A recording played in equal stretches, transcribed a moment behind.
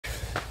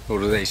What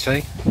do they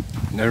say?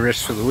 No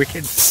rest for the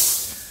wicked?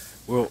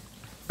 Well,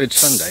 it's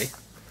Sunday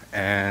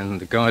and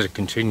the guys are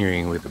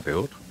continuing with the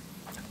build.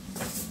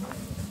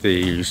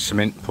 The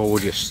cement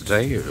poured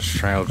yesterday, it was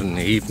troweled in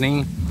the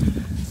evening,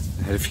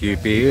 had a few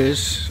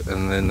beers,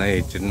 and then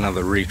they did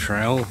another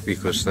re-trowel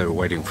because they were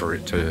waiting for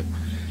it to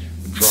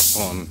drop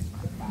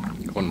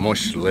on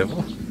moisture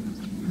level.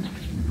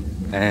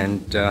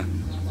 And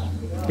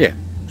yeah,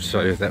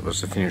 so that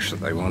was the finish that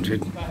they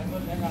wanted.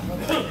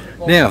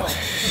 Now,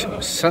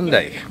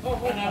 Sunday,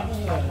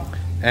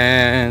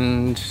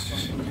 and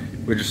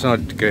we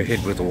decided to go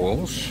ahead with the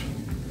walls.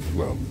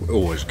 Well, we're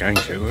always going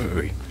to, aren't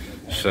we?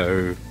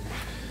 So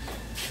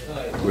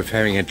we're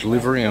having a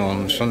delivery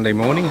on Sunday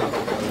morning,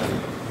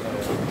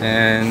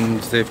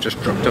 and they've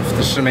just dropped off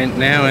the cement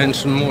now and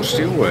some more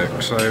steel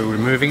work, so we're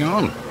moving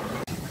on.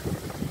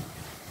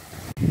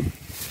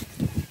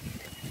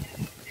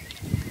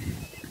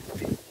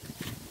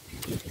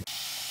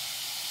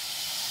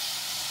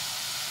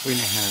 We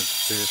now have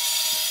this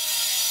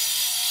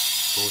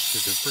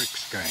courses of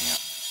bricks going up.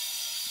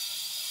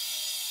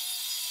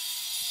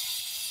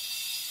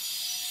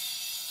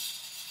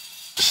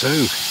 So,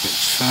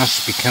 it's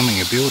fast becoming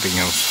a building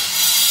of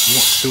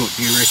what sort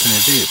do you reckon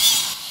it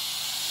is?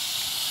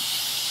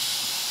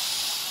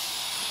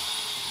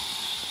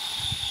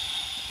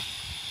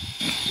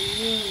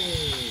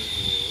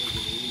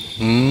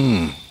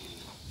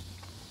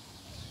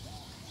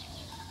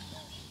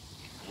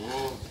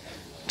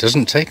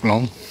 Doesn't take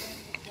long.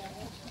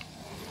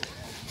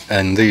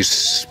 And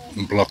these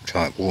block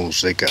type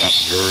walls, they go up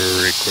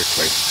very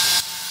quickly.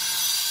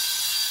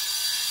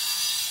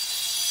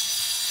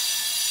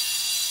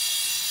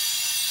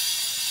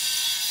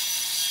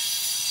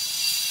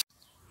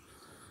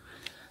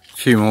 A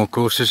few more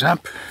courses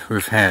up.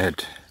 We've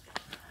had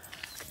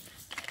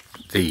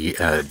the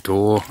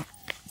door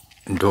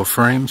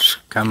frames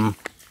come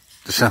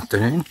this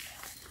afternoon.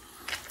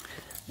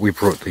 We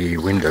brought the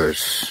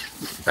windows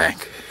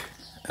back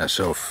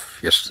ourselves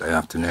yesterday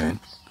afternoon,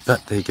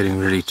 but they're getting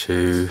ready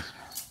to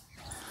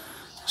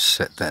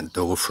set that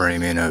door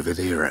frame in over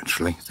there.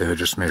 Actually, they were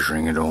just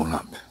measuring it all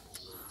up,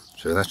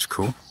 so that's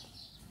cool.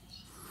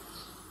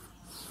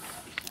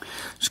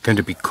 It's going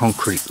to be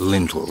concrete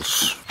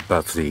lintels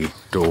above the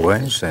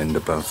doorways and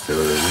above the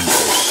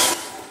windows.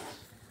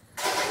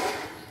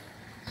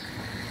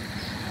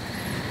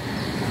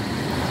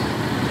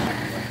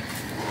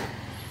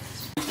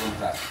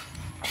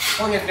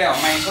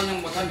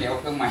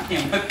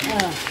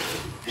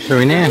 So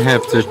we now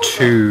have the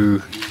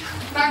two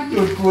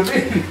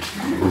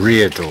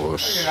rear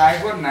doors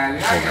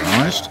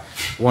organised,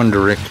 one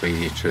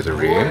directly to the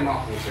rear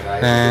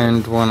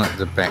and one at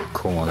the back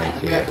corner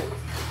here.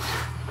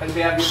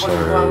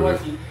 So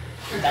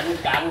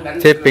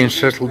they've been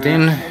settled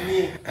in,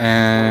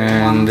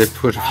 and they've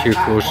put a few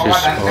courses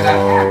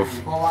of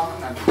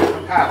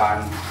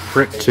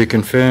brick to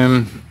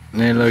confirm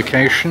their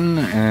location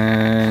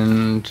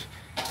and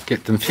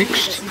get them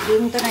fixed.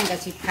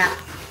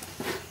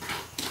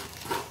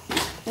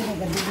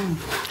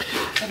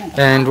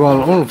 And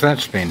while all of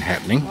that's been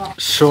happening,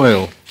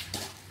 soil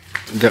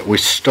that we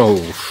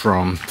stole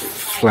from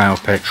Flower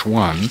Patch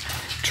 1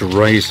 to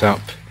raise up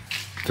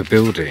the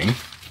building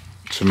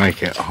to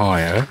make it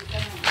higher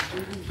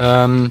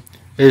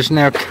is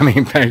now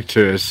coming back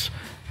to us.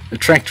 The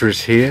tractor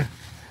is here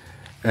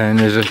and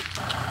there's a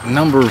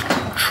number of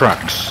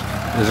trucks.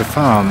 There's a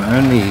farm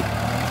only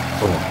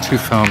 2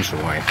 farms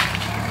away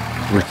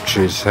which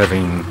is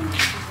having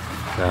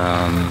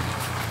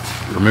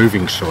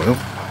removing soil.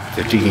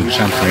 They're digging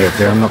something out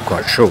there, I'm not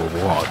quite sure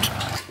what,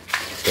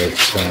 but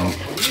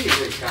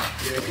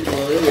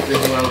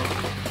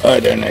I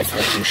don't know if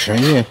I can show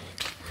you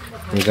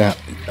without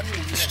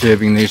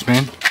disturbing these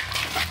men,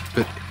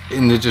 but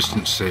in the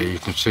distance there you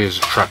can see there's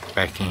a truck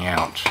backing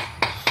out.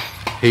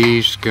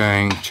 He's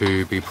going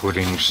to be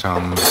putting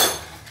some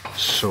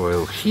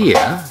soil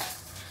here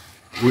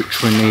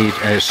which we need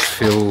as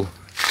fill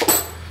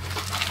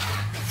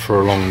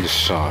for along this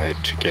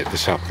side to get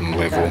this up and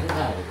level.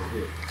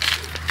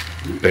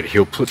 But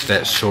he'll put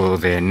that soil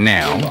there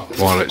now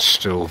while it's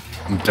still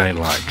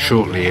daylight.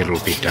 Shortly it'll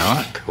be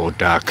dark or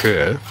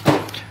darker.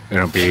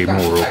 It'll be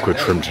more awkward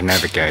for him to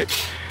navigate,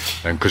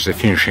 because they're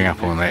finishing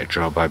up on that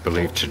job I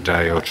believe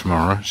today or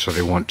tomorrow, so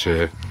they want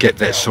to get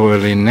that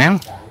soil in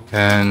now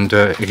and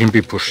it can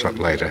be pushed up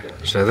later.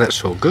 So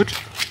that's all good.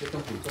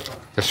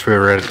 That's where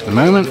we're at the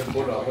moment.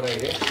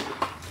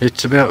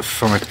 It's about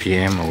 5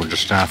 PM or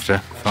just after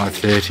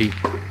 5:30,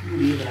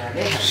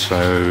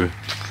 so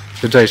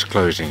the day's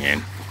closing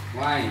in.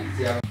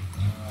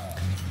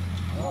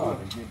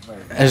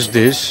 As it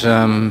is,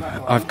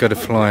 I've got to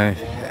fly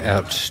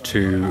out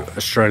to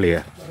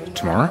Australia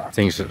tomorrow.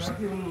 Things that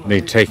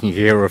need taking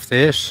care of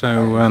there,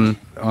 so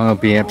I'll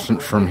be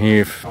absent from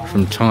here,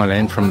 from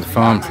Thailand, from the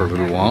farm for a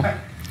little while.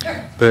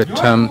 But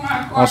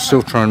I'll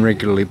still try and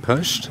regularly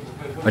post.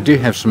 I do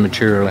have some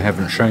material I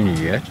haven't shown you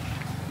yet,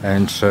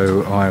 and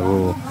so I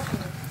will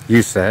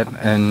use that,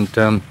 and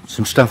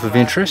some stuff of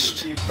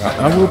interest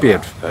I will be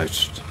able to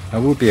post. I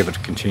will be able to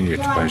continue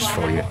to post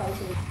for you.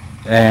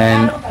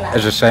 And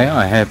as I say,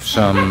 I have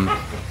some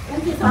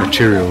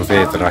material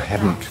there that I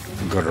haven't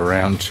got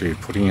around to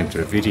putting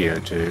into a video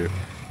to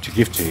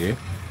give to you,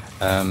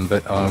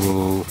 but I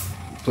will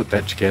put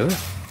that together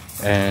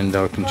and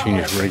I'll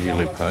continue to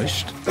regularly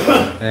post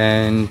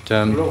and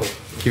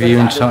give you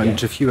insight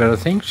into a few other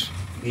things.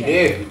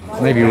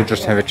 Maybe we'll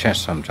just have a chat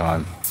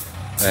sometime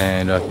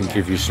and I can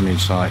give you some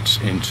insights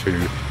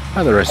into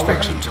other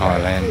aspects of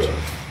Thailand,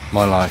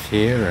 my life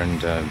here,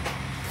 and a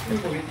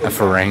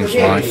Farang's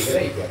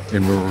life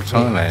in rural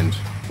Thailand.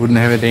 Wouldn't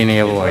have it any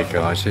other way,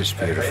 guys. It's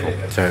beautiful.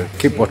 So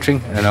keep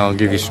watching and I'll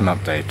give you some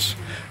updates.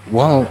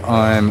 While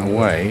I'm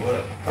away,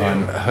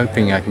 I'm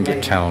hoping I can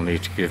get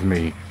Talony to give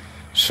me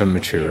some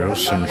material,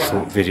 some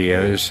short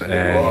videos,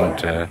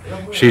 and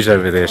she's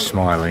over there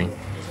smiling.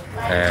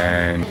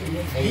 And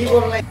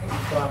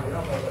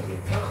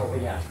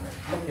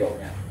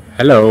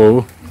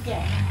hello.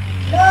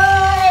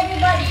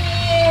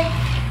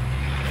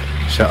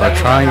 So I'll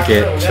try and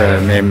get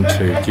them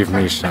to give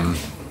me some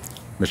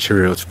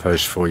material to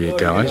post for you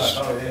guys,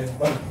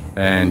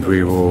 and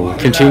we will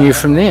continue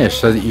from there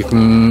so that you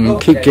can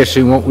keep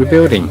guessing what we're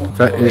building.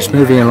 But it's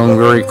moving along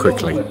very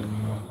quickly.